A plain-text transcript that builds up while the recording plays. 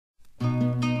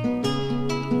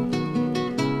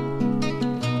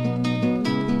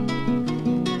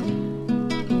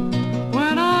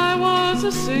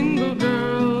single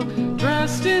girl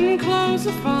dressed in clothes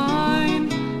of fine.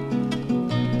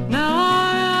 Now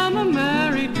I am a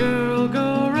married girl,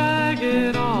 go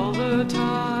ragged all the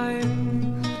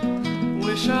time.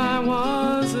 Wish I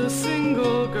was a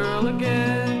single girl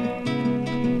again.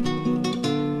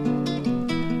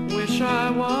 Wish I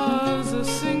was a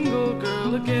single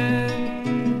girl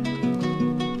again.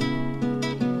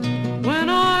 When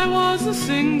I was a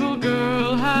single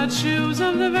girl, had shoes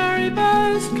of the very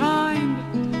best kind.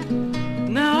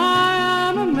 Now I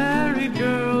am a married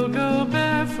girl, go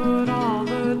barefoot all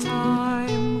the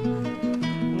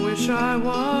time. Wish I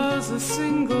was a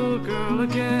single girl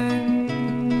again.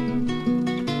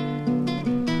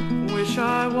 Wish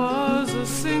I was a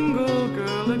single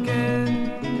girl again.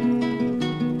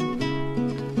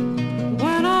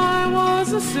 When I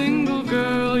was a single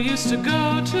girl, used to go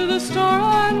to the store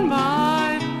and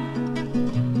buy.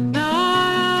 Now I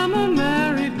am a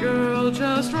married girl,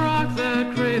 just rock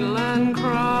that cradle and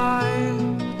cry.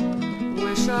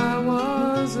 Wish I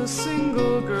was a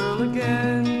single girl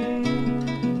again.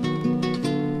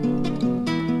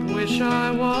 Wish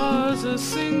I was a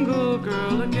single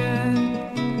girl again.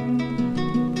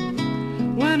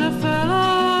 When a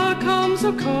fella comes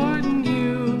a-courting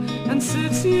you and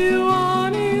sits you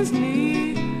on his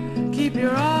knee, keep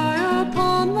your eye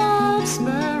upon that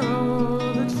sparrow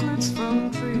that flits from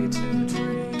tree to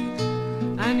tree,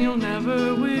 and you'll never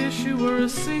wish you were a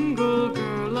single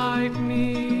girl like me.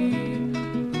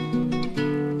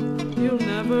 You'll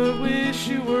never wish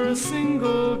you were a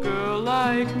single girl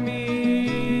like me.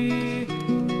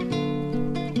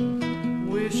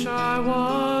 Wish I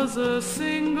was a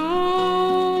single